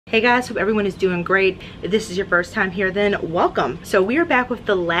Hey guys, hope everyone is doing great. If this is your first time here, then welcome. So we are back with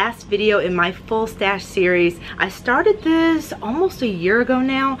the last video in my full stash series. I started this almost a year ago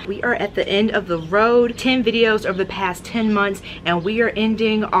now. We are at the end of the road, 10 videos over the past 10 months, and we are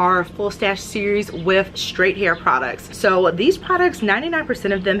ending our full stash series with straight hair products. So these products,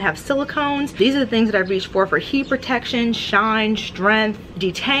 99% of them have silicones. These are the things that I've reached for heat protection, shine, strength,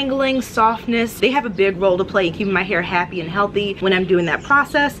 detangling, softness. They have a big role to play in keeping my hair happy and healthy when I'm doing that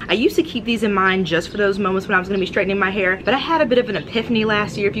process. I used to keep these in mind just for those moments when I was going to be straightening my hair, but I had a bit of an epiphany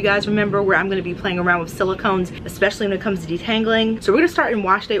last year, if you guys remember, where I'm going to be playing around with silicones, especially when it comes to detangling. So we're going to start in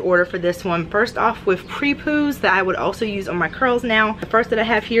wash day order for this one. First off with pre-poos that I would also use on my curls now. The first that I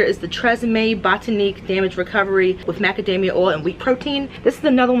have here is the Tresemme Botanique Damage Recovery with macadamia oil and wheat protein. This is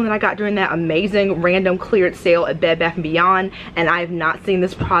another one that I got during that amazing random cleared sale at Bed Bath & Beyond, and I have not seen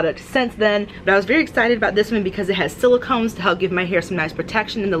this product since then, but I was very excited about this one because it has silicones to help give my hair some nice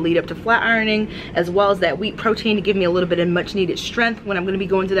protection in the lead up to flat ironing, as well as that wheat protein to give me a little bit of much needed strength when I'm going to be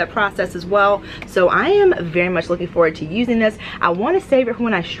going through that process as well. So I am very much looking forward to using this. I want to save it for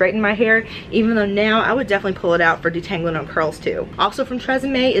when I straighten my hair, even though now I would definitely pull it out for detangling on curls too. Also from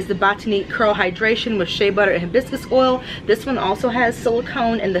Tresemme is the Botanique Curl Hydration with shea butter and hibiscus oil. This one also has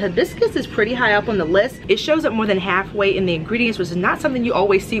silicone, and the hibiscus is pretty high up on the list. It shows up more than halfway in the ingredients, which is not something you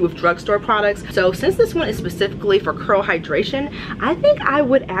always see with drugstore products. So since this one is specifically for curl hydration, I think I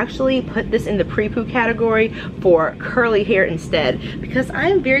would actually put this in the pre-poo category for curly hair instead, because I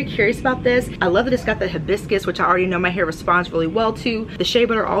am very curious about this. I love that it's got the hibiscus, which I already know my hair responds really well to. The shea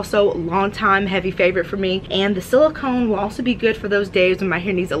butter also long time heavy favorite for me, and the silicone will also be good for those days when my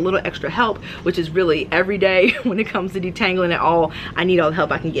hair needs a little extra help, which is really every day when it comes to detangling at all. I need all the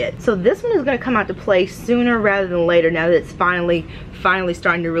help I can get. So this one is going to come out to play sooner rather than later now that it's finally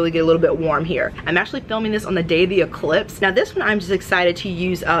starting to really get a little bit warm here. I'm actually filming this on the day of the eclipse. Now this one I'm just excited to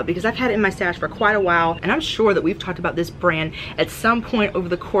use up because I've had it in my stash for quite a while, and I'm sure that we've talked about this brand at some point over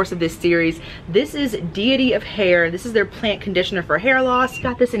the course of this series. This is Deity of Hair. This is their plant conditioner for hair loss.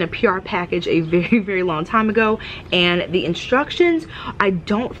 Got this in a PR package a very long time ago, and the instructions I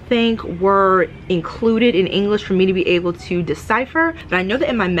don't think were included in English for me to be able to decipher, but I know that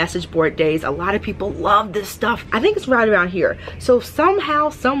in my message board days a lot of people love this stuff. I think it's right around here. So somehow,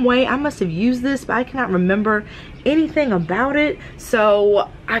 some way, I must have used this, but I cannot remember anything about it. So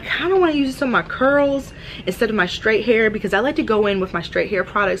I kind of want to use this on my curls instead of my straight hair, because I like to go in with my straight hair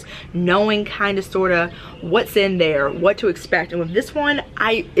products knowing kind of sort of what's in there, what to expect. And with this one,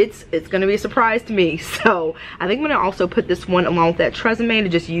 it's gonna be a surprise to me. So I think I'm gonna also put this one along with that Tresemme to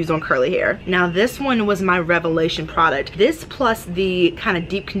just use on curly hair. Now this one was my revelation product. This plus the kind of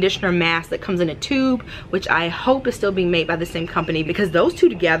deep conditioner mask that comes in a tube, which I hope is still being made by the same company, because those two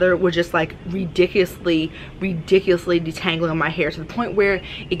together were just like ridiculously detangling on my hair, to the point where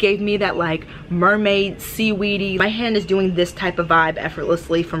it gave me that like mermaid seaweedy, my hand is doing this type of vibe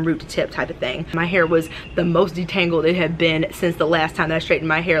effortlessly from root to tip type of thing. My hair was the most detangled it had been since the last time that I straightened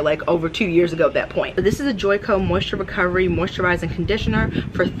my hair, like over 2 years ago at that point. So this is a Joico Moisture Recovery Moisturizing Conditioner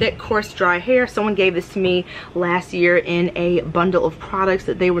for thick, coarse, dry hair. Someone gave this to me last year in a bundle of products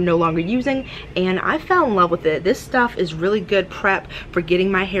that they were no longer using, and I fell in love with it. This stuff is really good prep for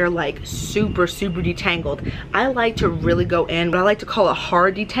getting my hair like super detangled. I like to really go in what I like to call a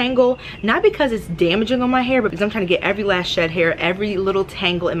hard detangle, not because it's damaging on my hair, but because I'm trying to get every last shed hair, every little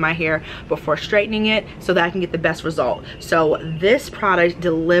tangle in my hair before straightening it, so that I can get the best result. So this product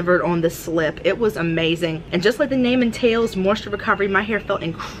delivered on the slip. It was amazing, and just like the name entails, moisture recovery, my hair felt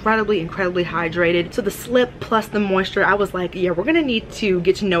incredibly hydrated. So the slip plus the moisture, I was like, yeah, we're gonna need to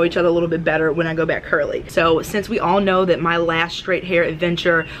get to know each other a little bit better when I go back curly. So since we all know that my last straight hair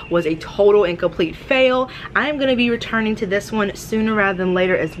adventure was a total and complete fail, I'm gonna be returning to this one sooner rather than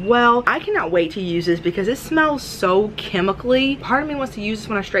later as well. I cannot wait to use this because it smells so chemically. Part of me wants to use this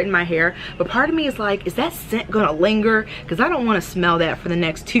when I straighten my hair, but part of me is like, is that scent gonna linger? Because I don't want to smell that for the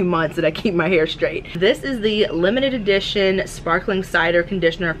next 2 months that I keep my hair straight. This is the limited edition sparkling cider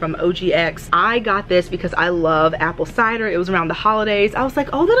conditioner from OGX. I got this because I love apple cider. It was around the holidays. I was like,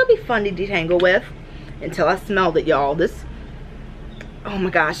 oh, that'll be fun to detangle with, until I smelled it, y'all. This, oh my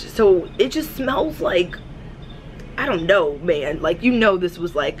gosh. So it just smells like, I don't know, man. Like, you know, this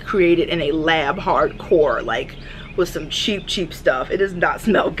was like created in a lab hardcore, like with some cheap stuff. It does not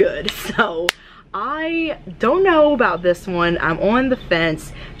smell good. So I don't know about this one. I'm on the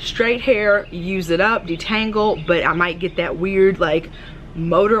fence. Straight hair, use it up, detangle, but I might get that weird like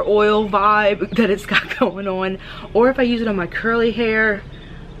motor oil vibe that it's got going on. Or if I use it on my curly hair,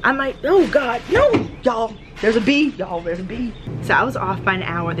 I might, oh God, no, y'all. There's a bee, y'all, there's a bee. So I was off by an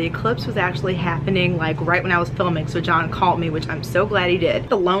hour. The eclipse was actually happening like right when I was filming, so John called me, which I'm so glad he did.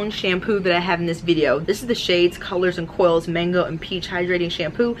 The lone shampoo that I have in this video, this is the shades Colors and Coils Mango and Peach Hydrating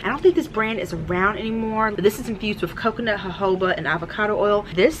Shampoo. I don't think this brand is around anymore, but this is infused with coconut, jojoba, and avocado oil.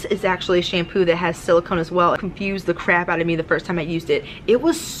 This is actually a shampoo that has silicone as well. It confused the crap out of me the first time I used it. It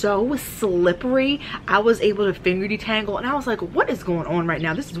was so slippery. I was able to finger detangle, and I was like, what is going on right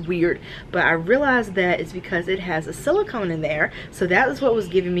now? This is weird. But I realized that it's because it has a silicone in there. So that is what was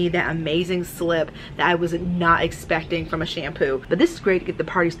giving me that amazing slip that I was not expecting from a shampoo. But this is great to get the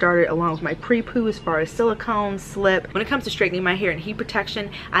party started along with my pre-poo as far as silicone, slip. When it comes to straightening my hair and heat protection,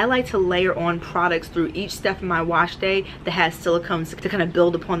 I like to layer on products through each step of my wash day that has silicones to kind of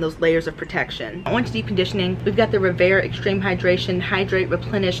build upon those layers of protection. On to deep conditioning. We've got the Rivera Extreme Hydration Hydrate,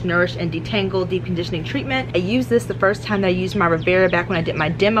 Replenish, Nourish, and Detangle Deep Conditioning Treatment. I used this the first time that I used my Rivera back when I did my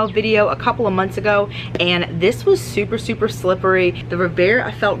demo video a couple of months ago, and this was super slippery. The Rivera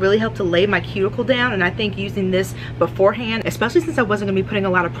I felt really helped to lay my cuticle down, and I think using this beforehand, especially since I wasn't going to be putting a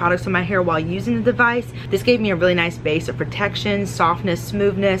lot of products on my hair while using the device, this gave me a really nice base of protection, softness,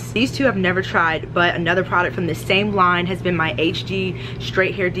 smoothness. These two I've never tried, but another product from the same line has been my HG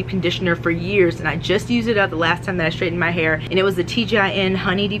Straight Hair Deep Conditioner for years, and I just used it up the last time that I straightened my hair, and it was the TGIN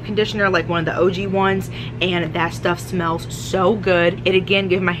Honey Deep Conditioner, like one of the OG ones, and that stuff smells so good. It again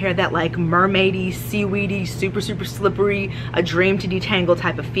gave my hair that like mermaidy, seaweedy, super slippery, a dream to detangle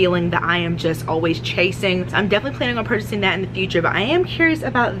type of feeling that I am just always chasing. So I'm definitely planning on purchasing that in the future, but I am curious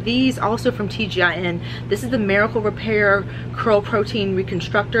about these also from TGIN. This is the Miracle Repair Curl Protein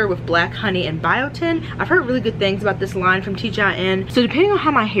Reconstructor with black honey and biotin. I've heard really good things about this line from TGIN. So depending on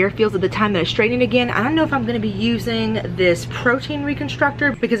how my hair feels at the time that I straighten it again, I don't know if I'm going to be using this protein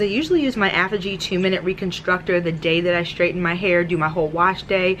reconstructor, because I usually use my Apogee 2-minute reconstructor the day that I straighten my hair, do my whole wash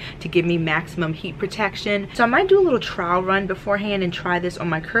day to give me maximum heat protection. So I might do a little trial run beforehand and try this on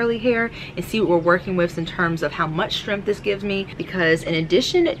my curly hair and see what we're working with in terms of how much strength this gives me, because in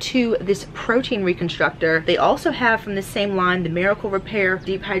addition to this protein reconstructor, they also have from the same line the Miracle Repair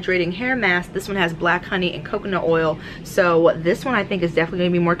Deep Hydrating Hair Mask. This one has black honey and coconut oil, so this one I think is definitely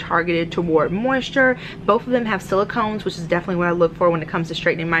going to be more targeted toward moisture. Both of them have silicones, which is definitely what I look for when it comes to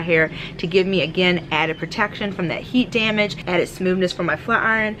straightening my hair, to give me again added protection from that heat damage, added smoothness from my flat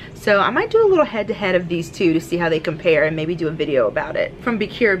iron. So I might do a little head-to-head of these two to see how they compare and maybe do a video about it. From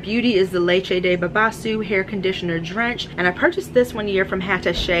Bikira Beauty is the Leche de Babasu Hair Conditioner Drench, and I purchased this one year from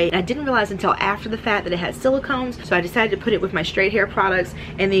Hatache, and I didn't realize until after the fact that it had silicones, so I decided to put it with my straight hair products,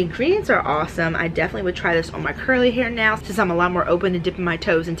 and the ingredients are awesome. I definitely would try this on my curly hair now, since I'm a lot more open to dipping my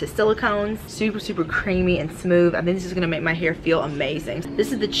toes into silicones. Super creamy and smooth. I think this is going to make my hair feel amazing.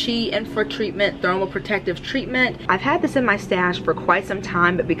 This is the Chi Infra Treatment Thermal Protective Treatment. I've had this in my stash for quite some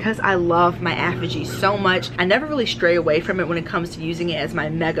time, but because I love my Apogee so much, I never really stray away from it when it comes to using it as my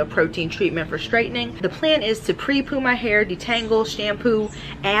mega protein treatment for straightening. The plan is to pre-poo my hair, detangle, shampoo,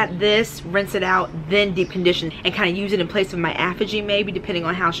 add this, rinse it out, then deep condition, and kind of use it in place of my Apogee maybe, depending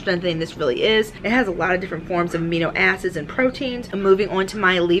on how strengthening this really is. It has a lot of different forms of amino acids and proteins. I'm moving on to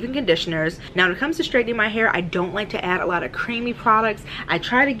my leave-in conditioners. Now when it comes to straightening my hair, I don't like to add a lot of creamy products. I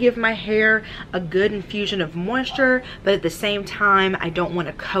try to give my hair a good infusion of moisture, but at the same time, I don't want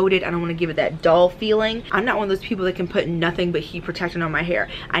to coat it. I don't want to give it that dull feeling. I'm not one of those people that can put nothing but heat protection on my hair.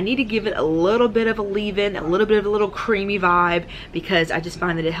 I need to give it a little bit of a leave-in, a little bit of a little creamy vibe, because I just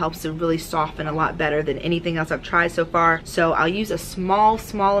find that it helps to really soften a lot better than anything else I've tried so far. So I'll use a small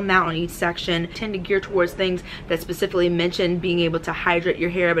amount on each section. I tend to gear towards things that specifically mention being able to hydrate your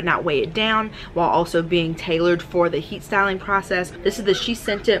hair but not weigh it down, while also being tailored for the heat styling process. This is the She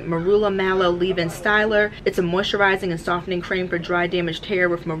Scented Marula Mallow Leave-In Styler. It's a moisturizing and softening cream for dry damaged hair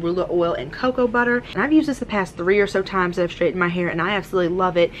with marula oil and cocoa butter. And I've used this the past 3 or so times that I've straightened my hair, and I absolutely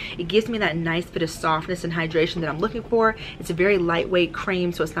love it. It gives me that nice bit of softness and hydration that I'm looking for. It's a very lightweight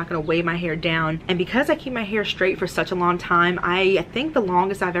cream, so it's not going to weigh my hair down. And because I keep my hair straight for such a long time, I think the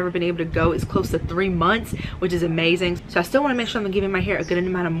longest I've ever been able to go is close to 3 months, which is amazing. So I still want to make sure I'm giving my hair a good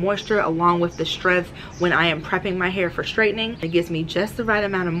amount of moisture along with the strength when I am prepping my hair for straightening. It gives me just the right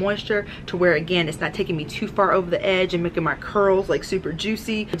amount of moisture to where, again, it's not taking me too far over the edge and making my curls like super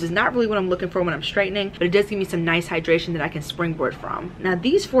juicy, which is not really what I'm looking for when I'm straightening, but it does give me some nice hydration that I can springboard from. Now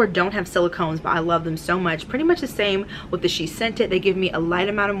these 4 don't have silicones, but I love them so much. Pretty much the same with the She Scented. They give me a light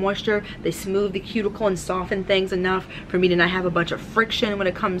amount of moisture. They smooth the cuticle and soften things enough for me to not have a bunch of friction when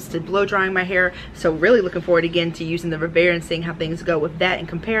it comes to blow drying my hair. So really looking forward again to using the Rivera and seeing how things go with that in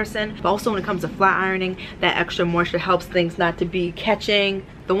comparison. But also when it comes to flat ironing, that extra moisture helps things not to be catching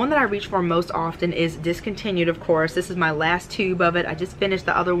The one that I reach for most often is discontinued, of course. This is my last tube of it. I just finished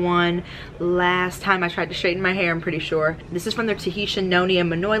the other one last time I tried to straighten my hair, I'm pretty sure. This is from their Tahitian Noni and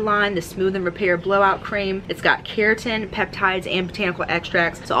Manoi line, the Smooth and Repair Blowout Cream. It's got keratin, peptides, and botanical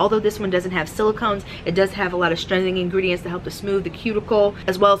extracts. So although this one doesn't have silicones, it does have a lot of strengthening ingredients to help to smooth the cuticle,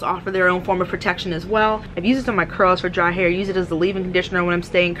 as well as offer their own form of protection as well. I've used this on my curls for dry hair, use it as the leave-in conditioner when I'm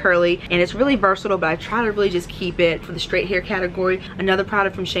staying curly, and it's really versatile, but I try to really just keep it for the straight hair category. Another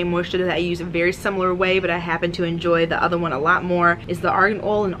product from Shea Moisture that I use a very similar way, but I happen to enjoy the other one a lot more, is the Argan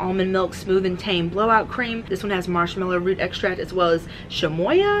Oil and Almond Milk Smooth and Tame Blowout Cream. This one has marshmallow root extract as well as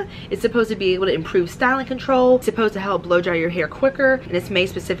chamoya. It's supposed to be able to improve styling control. It's supposed to help blow dry your hair quicker, and it's made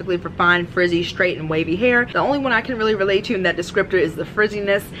specifically for fine, frizzy, straight, and wavy hair. The only one I can really relate to in that descriptor is the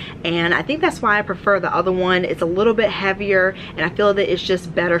frizziness, and I think that's why I prefer the other one. It's a little bit heavier, and I feel that it's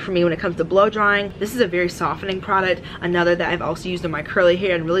just better for me when it comes to blow drying. This is a very softening product, another that I've also used on my curly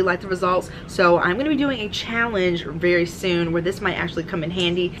hair and really like the results. So I'm going to be doing a challenge very soon where this might actually come in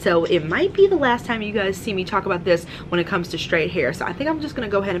handy. So it might be the last time you guys see me talk about this when it comes to straight hair. So I think I'm just going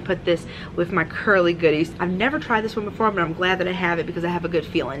to go ahead and put this with my curly goodies. I've never tried this one before, but I'm glad that I have it because I have a good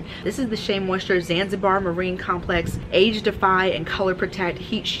feeling. This is the Shea Moisture Zanzibar Marine Complex Age Defy and Color Protect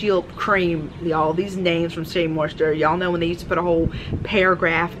Heat Shield Cream. Y'all, these names from Shea Moisture, y'all know when they used to put a whole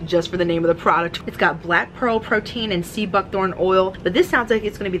paragraph just for the name of the product. It's got black pearl protein and sea buckthorn oil, but this sounds like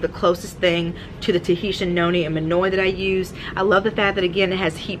it's going to be the closest thing to the Tahitian Noni and Manoi that I use. I love the fact that, again, it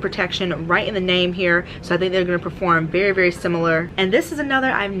has heat protection right in the name here, so I think they're going to perform very, very similar. And this is another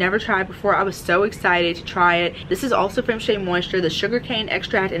I've never tried before. I was so excited to try it. This is also from Shea Moisture, the sugarcane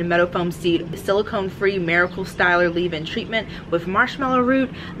extract and meadow foam seed silicone-free miracle styler leave-in treatment with marshmallow root.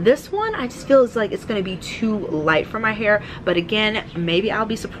 This one I just feel like it's going to be too light for my hair, but again, maybe I'll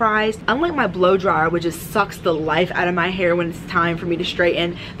be surprised. Unlike my blow dryer, which just sucks the life out of my hair when it's time for me to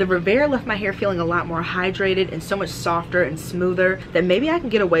straighten, the Rivera left my hair feeling a lot more hydrated and so much softer and smoother that maybe I can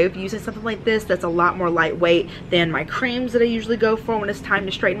get away with using something like this that's a lot more lightweight than my creams that I usually go for when it's time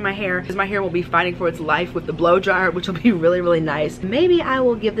to straighten my hair, because my hair will be fighting for its life with the blow dryer, which will be really, really nice. Maybe I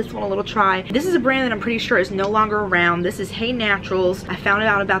will give this one a little try. This is a brand that I'm pretty sure is no longer around. This is Hey Naturals. I found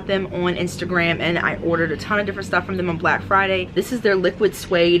out about them on Instagram and I ordered a ton of different stuff from them on Black Friday. This is their liquid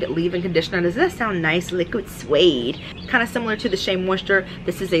suede leave-in conditioner. Does that sound nice? Liquid suede. Kind of similar to the Shea Moisture.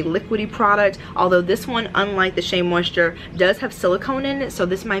 This is a liquidy product, although this one, unlike the Shea Moisture, does have silicone in it, so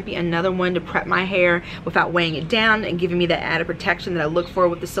this might be another one to prep my hair without weighing it down and giving me that added protection that I look for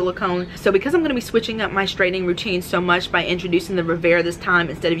with the silicone. So because I'm going to be switching up my straightening routine so much by introducing the Rivera this time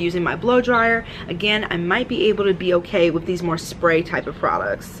instead of using my blow dryer, again, I might be able to be okay with these more spray type of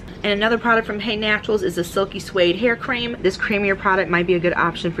products. And another product from Hey Naturals is the Silky Suede Hair Cream. This creamier product might be a good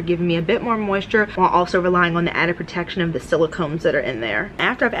option for giving me a bit more moisture while also relying on the added protection of the silicones that are in there.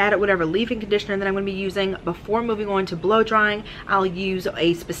 After I've added whatever leave-in conditioner that I'm going to be using, before moving on to blow drying, I'll use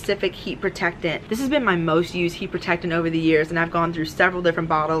a specific heat protectant. This has been my most used heat protectant over the years, and I've gone through several different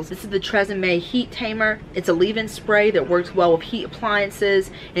bottles. This is the Tresemme Heat Tamer. It's a leave-in spray that works well with heat appliances,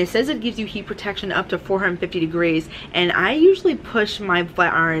 and it says it gives you heat protection up to 450 degrees, and I usually push my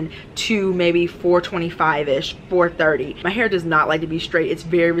flat iron to maybe 425-ish, 430. My hair does not like to be straight. It's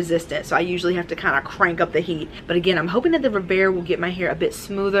very resistant, so I usually have to kind of crank up the heat. But again, I'm hoping that the Rivera will get my hair a bit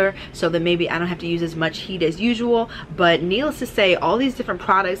smoother so that maybe I don't have to use as much heat as usual. But needless to say, all these different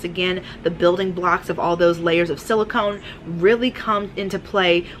products, again, the building blocks of all those layers of silicone really come into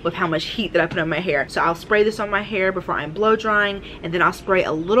play with how much heat that I put on my hair. So I'll spray this on my hair before I'm blow drying, and then I'll spray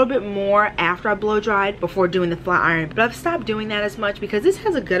a little bit more after I blow dried before doing the flat iron. But I've stopped doing that as much because this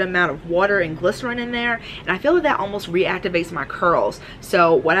has a good amount of water and glycerin in there, and I feel that almost reactivates my curls.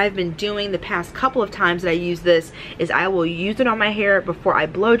 So what I've been doing the past couple of times that I use this is I will use it on my hair before I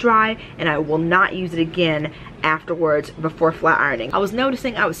blow dry, and I will not use it again afterwards before flat ironing. I was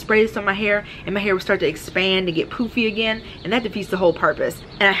noticing I would spray this on my hair and my hair would start to expand and get poofy again, and that defeats the whole purpose.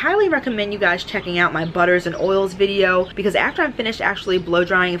 And I highly recommend you guys checking out my butters and oils video, because after I'm finished actually blow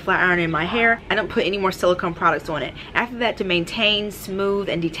drying and flat ironing my hair, I don't put any more silicone products on it. After that, to maintain, smooth,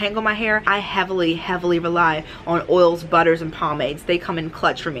 and detangle my hair, I heavily rely on oils, butters, and pomades. They come in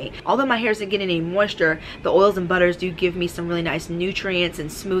clutch for me. Although my hair isn't getting any moisture, the oils and butters do give me some really nice nutrients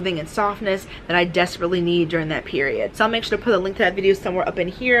and smoothing and softness that I desperately need during that period. So I'll make sure to put a link to that video somewhere up in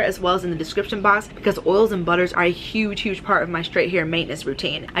here as well as in the description box, because oils and butters are a huge part of my straight hair maintenance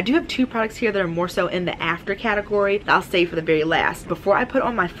routine. I do have two products here that are more so in the after category that I'll save for the very last. Before I put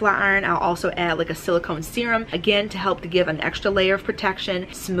on my flat iron, I'll also add like a silicone serum, again to help to give an extra layer of protection,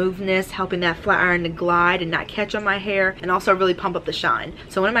 smoothness, helping that flat iron to glide and not catch on my hair, and also really pump up the shine.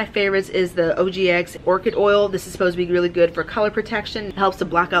 So one of my favorites is the OGX Orchid Oil. This is supposed to be really good for color protection. It helps to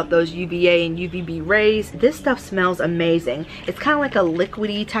block out those UVA and UVB rays. This stuff smells amazing. It's kind of like a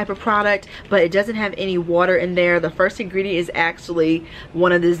liquidy type of product, but it doesn't have any water in there. The first ingredient is actually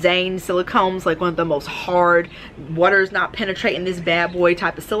one of the Zane silicones, like one of the most hard, water is not penetrating this bad boy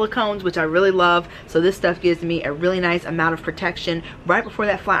type of silicones, which I really love. So this stuff gives me a really nice amount of protection right before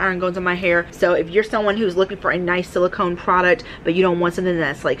that flat iron goes in my hair. So if you're someone who's looking for a nice silicone product, but you don't want something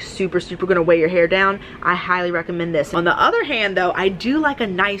that's like super gonna weigh your hair down, I highly recommend this. On the other hand though, I do like a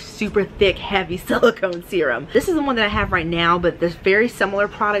nice super thick heavy silicone serum. This is the one that I have right now, but this very similar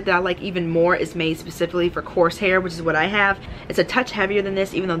product that I like even more is made specifically for coarse hair, which is what I have. It's a touch heavier than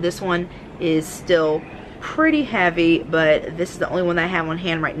this, even though this one is still pretty heavy, but this is the only one that I have on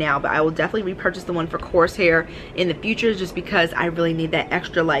hand right now. But I will definitely repurchase the one for coarse hair in the future, just because I really need that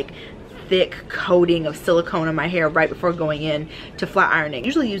extra like thick coating of silicone on my hair right before going in to flat ironing.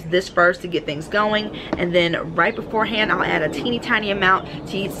 Usually use this first to get things going, and then right beforehand I'll add a teeny tiny amount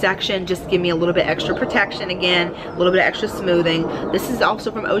to each section, just to give me a little bit extra protection, again a little bit extra smoothing. This is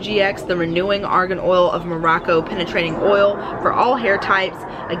also from OGX, the Renewing Argan Oil of Morocco Penetrating Oil for all hair types.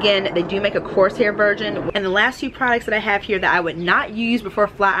 Again, they do make a coarse hair version. And the last few products that I have here that I would not use before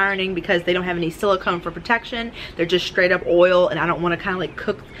flat ironing because they don't have any silicone for protection, they're just straight up oil, and I don't want to kind of like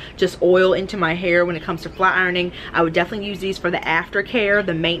cook just oil into my hair when it comes to flat ironing. I would definitely use these for the aftercare,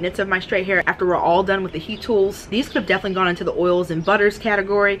 the maintenance of my straight hair after we're all done with the heat tools. These could have definitely gone into the oils and butters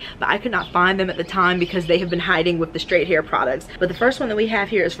category, but I could not find them at the time because they have been hiding with the straight hair products. But the first one that we have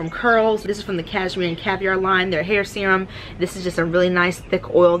here is from Curls. This is from the Cashmere and Caviar line, their hair serum. This is just a really nice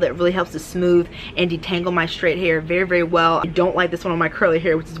thick oil that really helps to smooth and detangle my straight hair very well. I don't like this one on my curly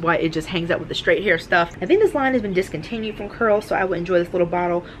hair, which is why it just hangs out with the straight hair stuff. I think this line has been discontinued from Curls, so I would enjoy this little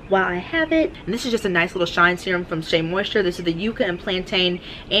bottle while I have it. And this is just a nice little shine serum from Shea Moisture. This is the Yucca and Plantain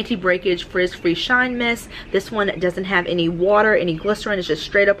Anti-Breakage Frizz-Free Shine Mist. This one doesn't have any water, any glycerin. It's just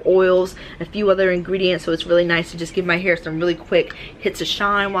straight up oils, a few other ingredients, so it's really nice to just give my hair some really quick hits of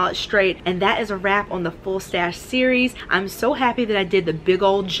shine while it's straight. And that is a wrap on the Full Stash series. I'm so happy that I did the big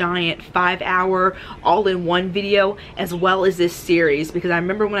old giant 5-hour all-in-one video as well as this series, because I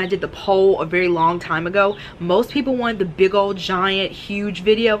remember when I did the poll a very long time ago, most people wanted the big old giant huge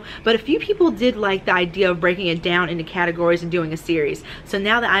video, but a few people did like the idea of breaking it down into categories and doing a series. So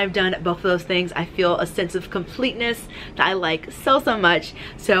now that I've done both of those things, I feel a sense of completeness that I like so much.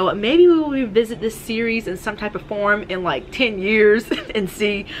 So maybe we will revisit this series in some type of form in like 10 years and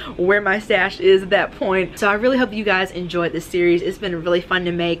see where my stash is at that point. So I really hope you guys enjoyed this series. It's been really fun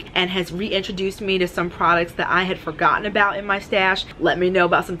to make and has reintroduced me to some products that I had forgotten about in my stash. Let me know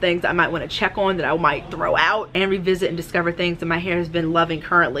about some things that I might want to check on, that I might throw out, and revisit and discover things that my hair has been loving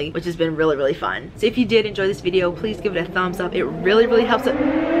currently, which has been really fun. So if you did enjoy this video, please give it a thumbs up. It really helps it.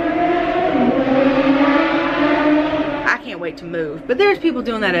 I can't wait to move, but there's people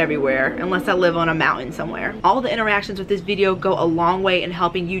doing that everywhere unless I live on a mountain somewhere. All the interactions with this video go a long way in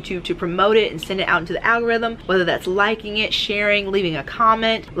helping YouTube to promote it and send it out into the algorithm, whether that's liking it, sharing, leaving a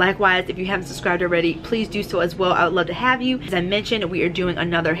comment. Likewise, if you haven't subscribed already, please do so as well. I would love to have you. As I mentioned, we are doing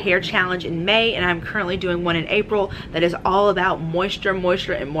another hair challenge in May, and I'm currently doing one in April that is all about moisture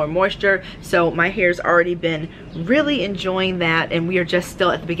and more moisture. So my hair's already been really enjoying that, and we are just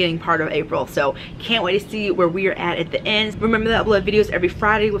still at the beginning part of April. So can't wait to see where we are at the end. Remember that I upload videos every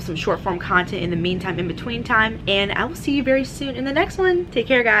Friday with some short form content in the meantime, in between time, and I will see you very soon in the next one. Take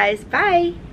care guys, bye.